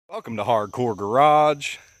Welcome to Hardcore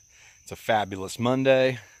Garage. It's a fabulous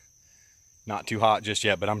Monday. Not too hot just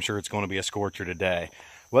yet, but I'm sure it's going to be a scorcher today.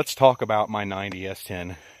 Let's talk about my 90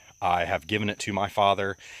 S10. I have given it to my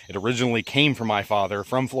father. It originally came from my father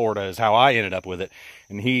from Florida is how I ended up with it.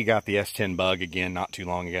 And he got the S10 bug again not too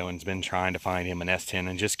long ago and has been trying to find him an S10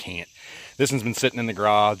 and just can't. This one's been sitting in the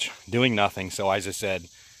garage doing nothing. So I just said,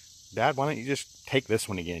 Dad, why don't you just take this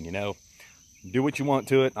one again, you know? Do what you want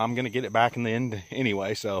to it. I'm going to get it back in the end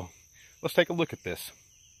anyway, so let's take a look at this.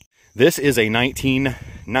 This is a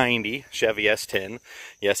 1990 Chevy S10.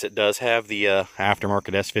 Yes, it does have the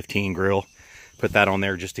aftermarket S15 grille. Put that on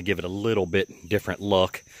there just to give it a little bit different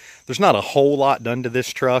look. There's not a whole lot done to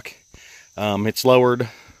this truck. It's lowered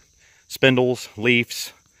spindles,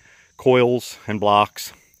 leafs, coils, and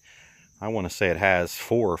blocks. I want to say it has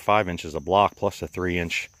 4 or 5 inches of block plus a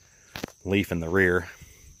 3-inch leaf in the rear.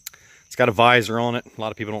 It's got a visor on it. A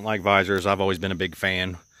lot of people don't like visors. I've always been a big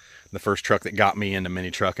fan. The first truck that got me into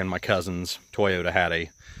mini trucking, my cousin's Toyota, had a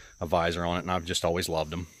visor on it, and I've just always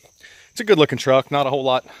loved them. It's a good looking truck. Not a whole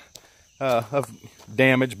lot of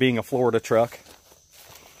damage being a Florida truck.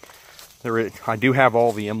 I do have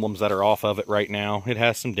all the emblems that are off of it right now. It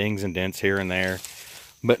has some dings and dents here and there,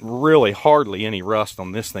 but really hardly any rust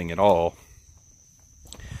on this thing at all.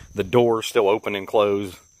 The doors still open and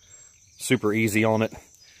close super easy on it.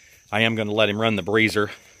 I am going to let him run the breezer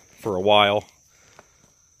for a while.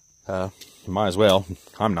 Might as well.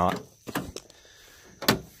 I'm not.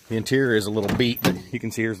 The interior is a little beat, but you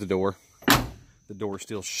can see here's the door. The door's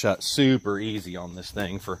still shut super easy on this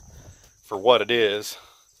thing for what it is.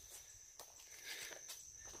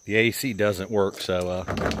 The AC doesn't work, so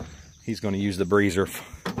he's going to use the breezer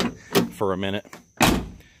for a minute.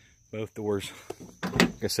 Both doors,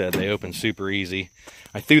 like I said, they open super easy.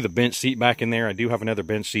 I threw the bench seat back in there. I do have another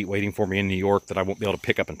bench seat waiting for me in New York that I won't be able to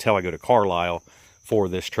pick up until I go to Carlisle for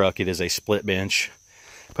this truck. It is a split bench.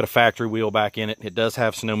 Put a factory wheel back in it. It does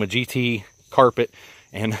have Sonoma GT carpet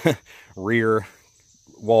and rear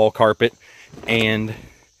wall carpet, and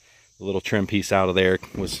the little trim piece out of there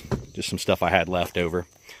was just some stuff I had left over.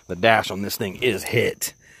 The dash on this thing is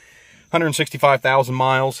hit. 165,000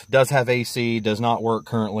 miles. Does have AC. Does not work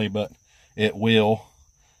currently, but it will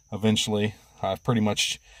eventually. I've pretty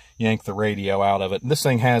much yanked the radio out of it. This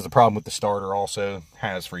thing has a problem with the starter also.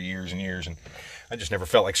 Has for years and years, and I just never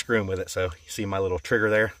felt like screwing with it. So you see my little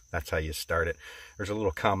trigger there? That's how you start it. There's a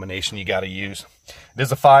little combination you got to use. It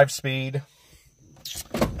is a 5-speed.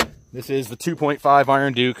 This is the 2.5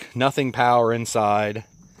 Iron Duke. Nothing power inside.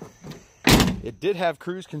 It did have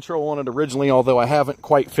cruise control on it originally, although I haven't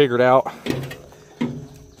quite figured out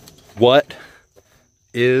what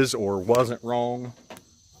is or wasn't wrong.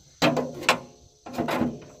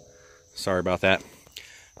 Sorry about that.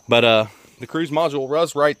 But the cruise module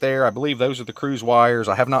was right there. I believe those are the cruise wires.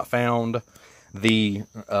 I have not found the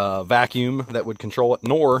vacuum that would control it,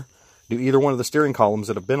 nor do either one of the steering columns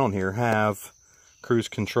that have been on here have cruise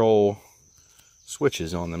control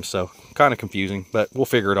switches on them. So kind of confusing, but we'll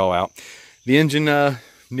figure it all out. The engine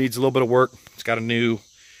needs a little bit of work. It's got a new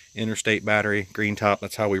interstate battery, green top.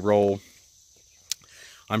 That's how we roll.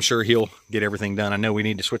 I'm sure he'll get everything done. I know we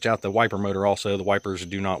need to switch out the wiper motor also. The wipers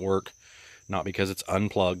do not work. Not because it's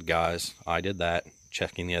unplugged, guys. I did that,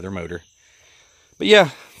 checking the other motor. But yeah,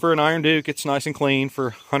 for an Iron Duke, it's nice and clean for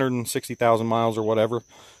 160,000 miles or whatever.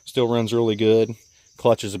 Still runs really good.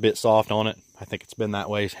 Clutch is a bit soft on it. I think it's been that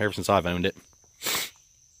way ever since I've owned it.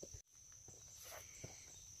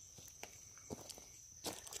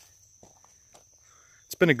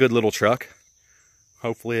 It's been a good little truck.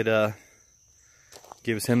 Hopefully it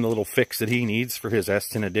gives him the little fix that he needs for his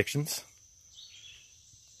S10 addictions.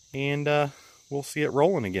 And we'll see it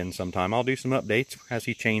rolling again sometime. I'll do some updates as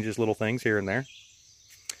he changes little things here and there.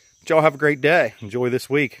 But y'all have a great day. Enjoy this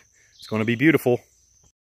week. It's going to be beautiful.